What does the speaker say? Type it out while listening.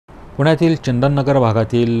पुण्यातील चंदननगर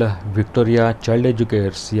भागातील Victoria child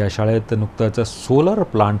एज्युकेर्स या शाळेत नुकतंच सोलर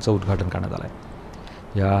प्लांटचं उद्घाटन करण्यात आलं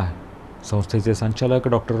आहे। या संस्थेचे संचालक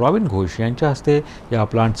डॉक्टर रॉबिन घोष यांच्या हस्ते या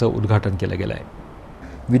प्लांटचं उद्घाटन केलं गेलं आहे।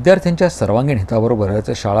 विद्यार्थ्यांच्या सर्वांगीण हिताबरोबरच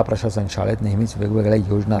शाळा प्रशासन शाळेत नेहमीच वेगवेगळ्या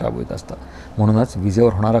योजना राबवत असतं। म्हणूनच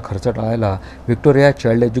विजेवर होणारा खर्च टाळायला व्हिक्टोरिया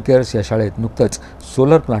चाइल्ड एज्युकेर्स या शाळेत नुकतंच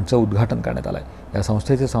सोलर प्लांटचं उद्घाटन करण्यात आलं आहे। या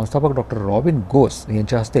संस्थेचे संस्थापक डॉक्टर रॉबिन घोष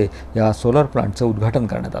यांच्या हस्ते या सोलर प्लांटचं उद्घाटन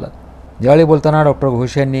करण्यात आलं। यावेळी बोलताना डॉक्टर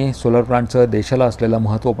घोष यांनी सोलर प्लांटचं देशाला असलेलं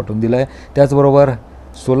महत्त्व पटवून दिलं आहे। त्याचबरोबर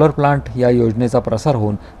सोलर प्लांट या योजनेचा प्रसार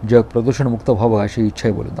होऊन जग प्रदूषणमुक्त व्हावं अशी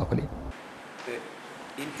इच्छाही बोलून दाखवली।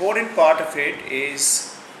 Important part of it is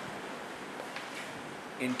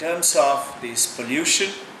in terms of this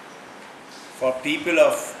pollution for people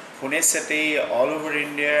of Pune city, all over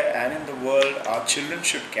India and in the world. Our children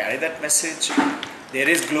should carry that message. There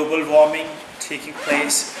is global warming taking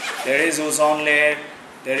place, there is ozone layer,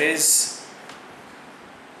 there is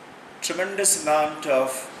tremendous amount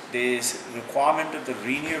of this requirement of the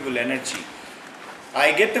renewable energy. I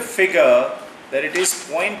get the figure that it is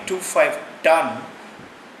 0.25 ton,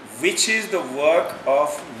 which is the work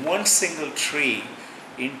of one single tree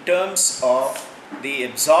in terms of the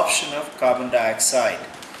absorption of carbon dioxide,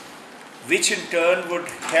 which in turn would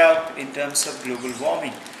help in terms of global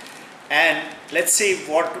warming. And let's say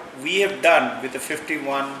what we have done with the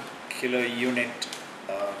 51 kilo unit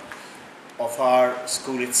of our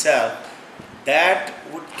school itself, that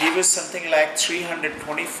would give us something like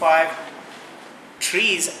 325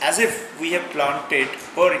 trees as if we have planted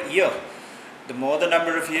per year. The more the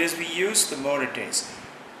number of years we use, the more it is.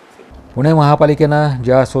 Pune महापालिकेनं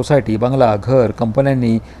ज्या society, बंगला, घर,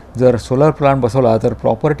 कंपन्यांनी जर solar plant बसवला तर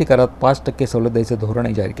property करात 5% सवलत द्यायचं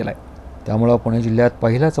धोरणही जाहीर केलं आहे। त्यामुळं पुणे जिल्ह्यात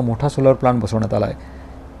पहिलाच मोठा सोलर प्लांट बसवण्यात आला आहे।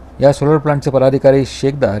 या सोलर प्लांटचे पदाधिकारी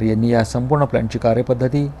शेकदार यांनी या संपूर्ण प्लांटची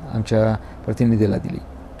कार्यपद्धती आमच्या प्रतिनिधीला दिली।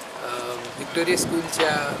 व्हिक्टोरिया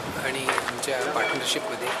स्कूलच्या आणि आमच्या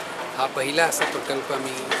पार्टनरशिपमध्ये हा पहिला असा प्रकल्प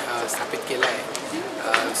आम्ही स्थापित केला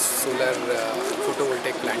आहे। सोलर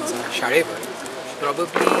फोटोवोल्टेक प्लांटचा शाळेवर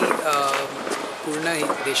प्रॉबब्ली पूर्ण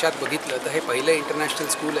देशात बघितलं तर हे पहिलं इंटरनॅशनल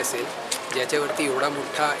स्कूल असेल ज्याच्यावरती एवढा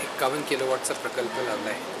मोठा 51 किलोवॉटचा प्रकल्प लावला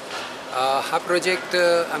आहे। हा प्रोजेक्ट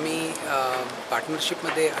आम्ही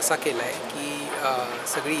पार्टनरशिपमध्ये असा केला आहे की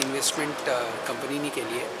सगळी इन्व्हेस्टमेंट कंपनीने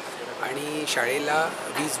केली आहे आणि शाळेला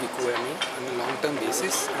वीज विकू आहे आम्ही on a long term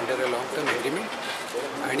basis under a long term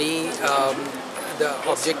agreement. आणि द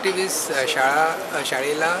ऑब्जेक्टिव्ह इज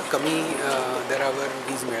शाळेला कमी दरावर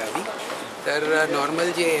वीज मिळावी। तर नॉर्मल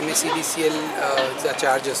जे MSCDCL चा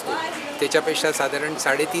चार्ज असतो त्याच्यापेक्षा साधारण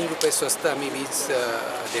 3.5 रुपये स्वस्त आम्ही वीज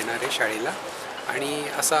देणार आहे शाळेला। आणि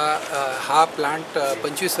असा हा प्लांट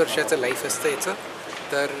 25 वर्षाचं लाईफ असतं याचं।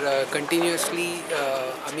 तर कंटिन्युअसली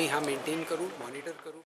आम्ही हा मेंटेन करू, मॉनिटर करू।